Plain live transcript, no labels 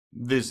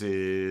This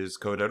is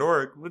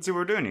code.org. Let's see what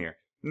we're doing here.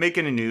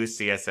 Making a new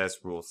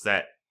CSS rule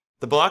set.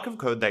 The block of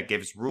code that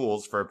gives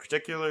rules for a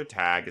particular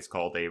tag is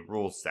called a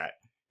rule set.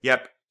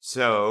 Yep,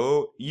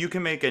 so you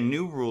can make a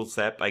new rule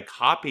set by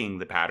copying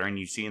the pattern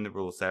you see in the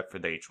rule set for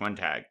the h1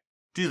 tag.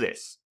 Do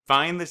this.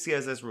 Find the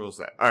CSS rule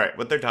set. Alright,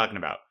 what they're talking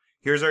about.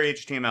 Here's our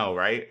HTML,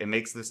 right? It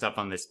makes the stuff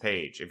on this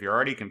page. If you're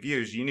already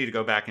confused, you need to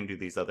go back and do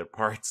these other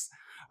parts.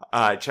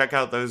 Check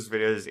out those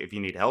videos if you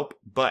need help,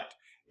 but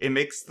it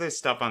makes this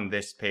stuff on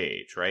this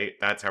page, right?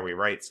 That's how we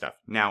write stuff.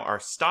 Now, our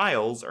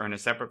styles are in a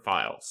separate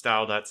file,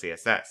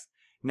 style.css.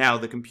 Now,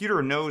 the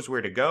computer knows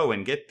where to go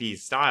and get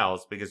these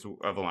styles because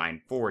of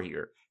line 4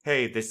 here.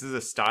 Hey, this is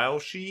a style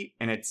sheet,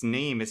 and its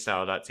name is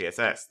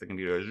style.css. The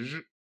computer goes,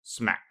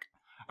 smack.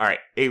 All right,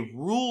 a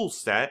rule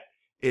set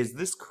is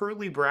this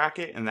curly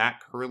bracket and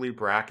that curly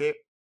bracket.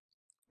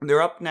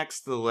 They're up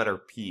next to the letter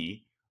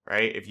P,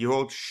 right? If you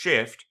hold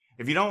shift,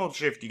 if you don't hold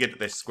shift, you get to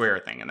this square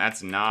thing, and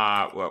that's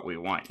not what we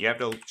want. You have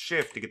to hold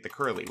shift to get the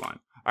curly one.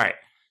 All right,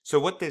 so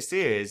what this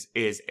is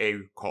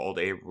called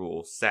a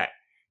rule set.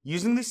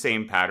 Using the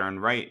same pattern,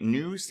 write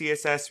new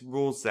CSS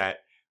rule set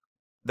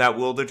that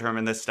will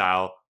determine the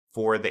style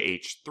for the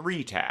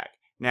h3 tag.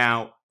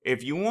 Now,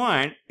 if you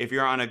want, if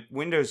you're on a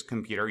Windows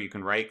computer, you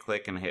can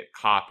right-click and hit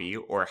copy,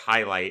 or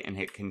highlight and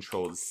hit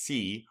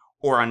Control-C,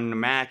 or on a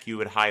Mac, you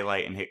would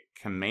highlight and hit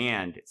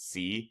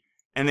Command-C,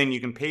 and then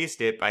you can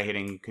paste it by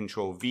hitting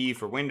Control-V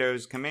for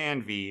Windows,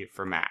 Command-V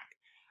for Mac.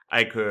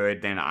 I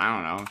could then, I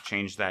don't know,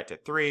 change that to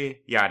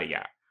 3, yada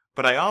yada.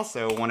 But I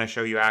also want to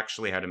show you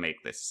actually how to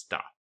make this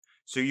stuff.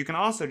 So you can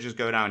also just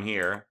go down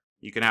here.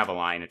 You can have a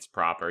line, it's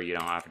proper, you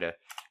don't have to.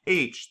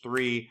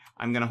 H3,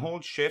 I'm going to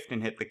hold shift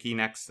and hit the key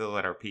next to the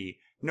letter P.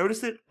 Notice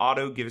that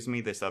auto gives me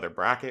this other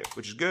bracket,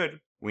 which is good,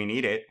 we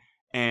need it.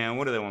 And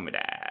what do they want me to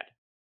add?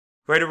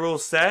 Write a rule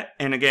set,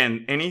 and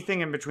again,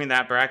 anything in between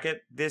that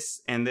bracket,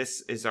 this and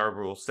this is our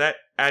rule set.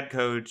 Add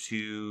code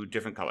to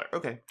different color.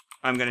 Okay,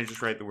 I'm going to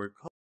just write the word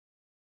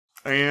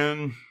color.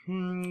 And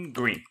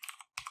green.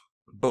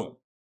 Boom.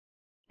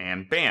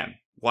 And bam.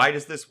 Why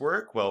does this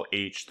work? Well,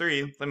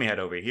 H3, let me head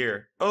over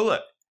here. Oh,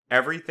 look,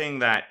 everything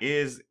that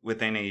is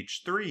within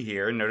H3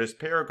 here, notice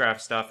paragraph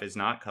stuff is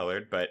not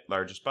colored, but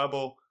largest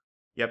bubble,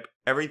 yep,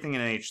 everything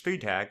in an H3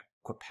 tag,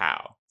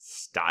 kapow,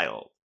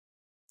 styled.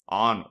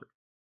 Onward.